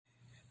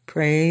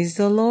Praise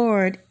the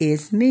Lord.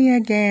 It's me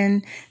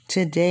again.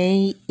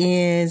 Today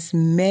is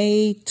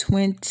May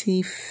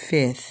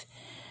 25th,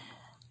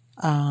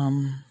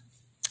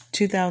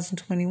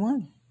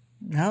 2021.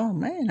 Oh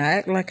man, I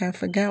act like I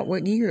forgot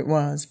what year it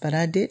was, but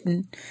I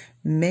didn't.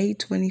 May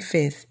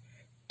 25th,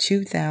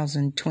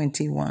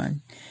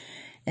 2021.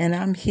 And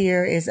I'm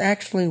here. It's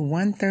actually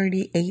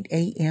 1:38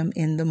 a.m.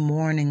 in the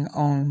morning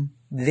on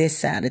this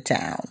side of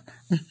town.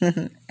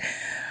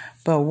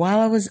 But while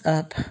I was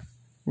up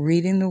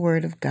reading the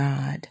Word of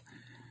God,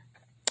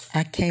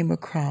 I came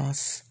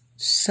across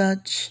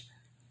such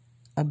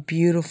a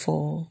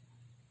beautiful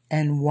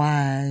and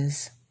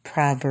wise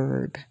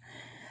proverb.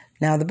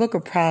 Now, the book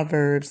of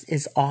Proverbs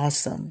is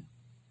awesome.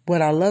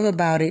 What I love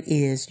about it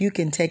is you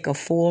can take a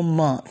full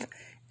month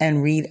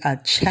and read a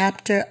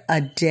chapter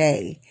a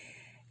day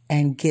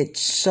and get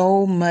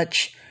so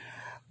much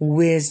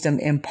wisdom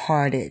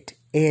imparted.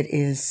 It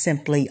is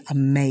simply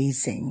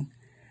amazing.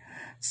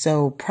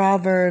 So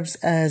Proverbs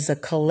is a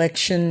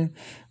collection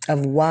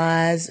of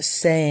wise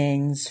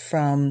sayings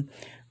from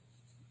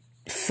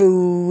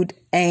food,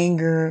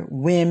 anger,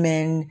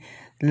 women,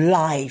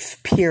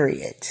 life,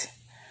 period.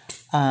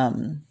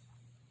 And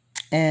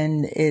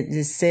it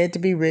is said to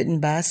be written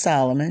by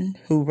Solomon,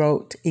 who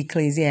wrote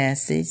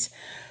Ecclesiastes.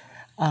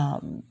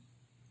 And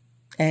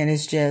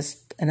it's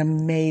just an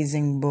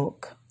amazing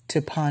book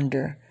to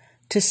ponder,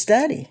 to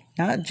study,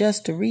 not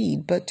just to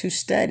read, but to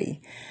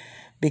study.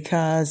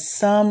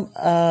 Because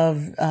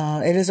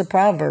it is a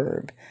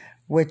proverb,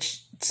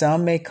 which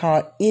some may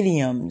call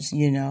idioms,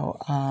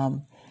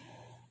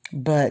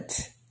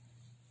 but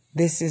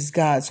this is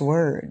God's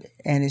word,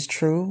 and it's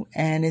true,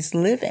 and it's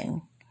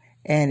living,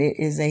 and it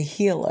is a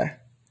healer.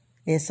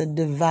 It's a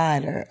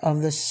divider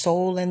of the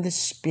soul and the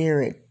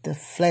spirit, the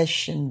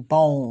flesh and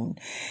bone.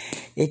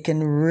 It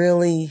can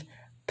really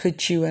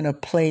put you in a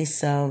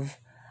place of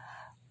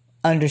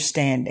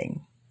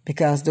understanding.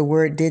 Because the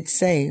word did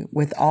say,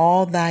 with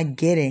all thy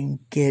getting,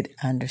 get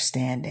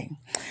understanding.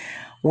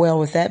 Well,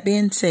 with that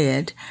being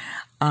said,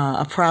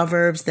 a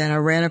Proverbs that I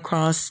ran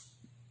across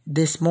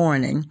this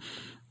morning,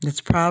 it's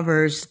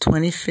Proverbs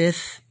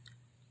 25th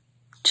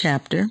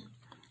chapter,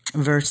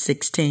 verse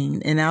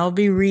 16. And I'll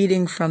be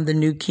reading from the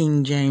New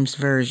King James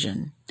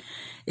Version.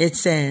 It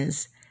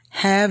says,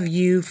 "Have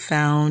you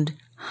found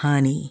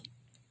honey?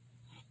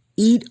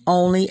 Eat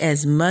only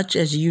as much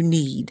as you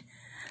need,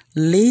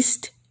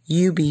 lest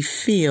you be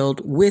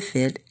filled with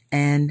it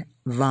and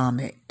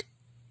vomit."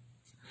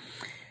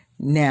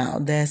 Now,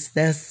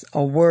 that's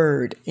a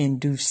word in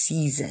due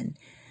season.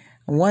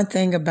 One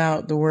thing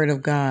about the word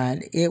of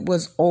God, it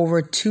was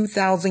over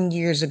 2,000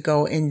 years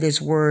ago, and this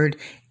word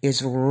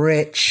is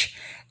rich,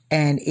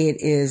 and it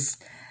is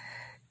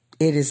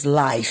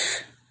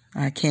life.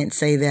 I can't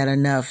say that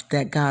enough,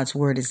 that God's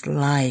word is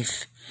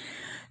life.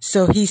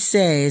 So he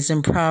says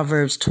in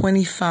Proverbs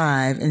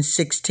 25 and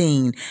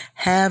 16,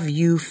 "Have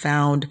you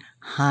found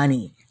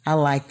honey?" I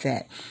like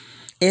that.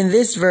 In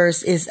this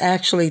verse, it's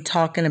actually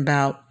talking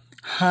about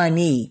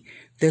honey,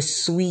 the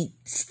sweet,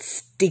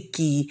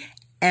 sticky,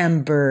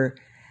 amber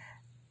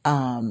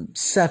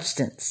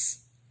substance.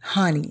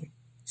 Honey,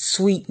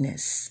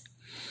 sweetness.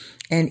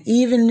 And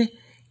even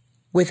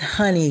with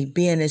honey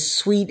being as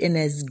sweet and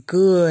as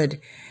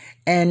good,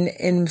 and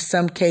in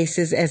some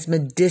cases as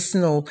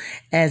medicinal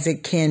as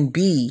it can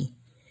be,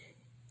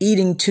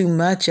 eating too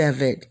much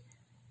of it,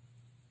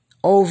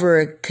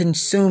 over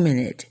consuming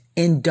it,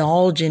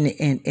 indulging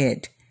in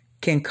it,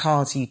 can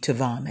cause you to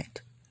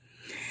vomit.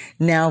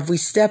 Now, if we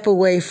step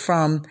away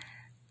from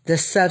the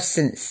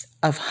substance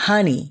of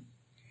honey,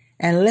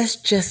 and let's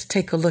just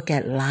take a look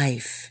at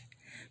life.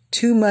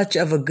 Too much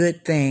of a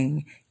good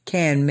thing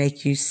can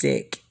make you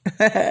sick.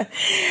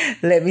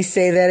 Let me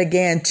say that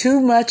again. Too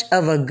much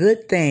of a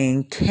good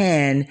thing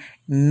can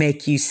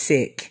make you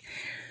sick.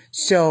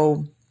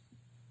 So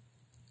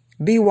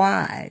be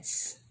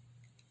wise.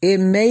 It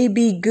may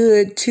be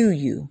good to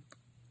you,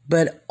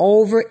 but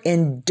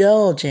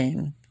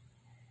overindulging,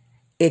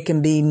 it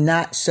can be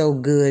not so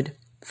good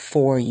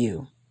for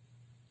you.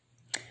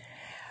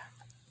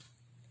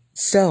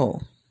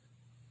 So,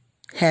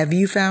 have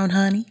you found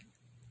honey?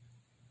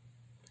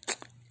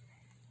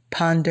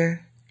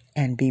 Ponder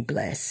and be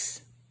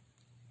blessed.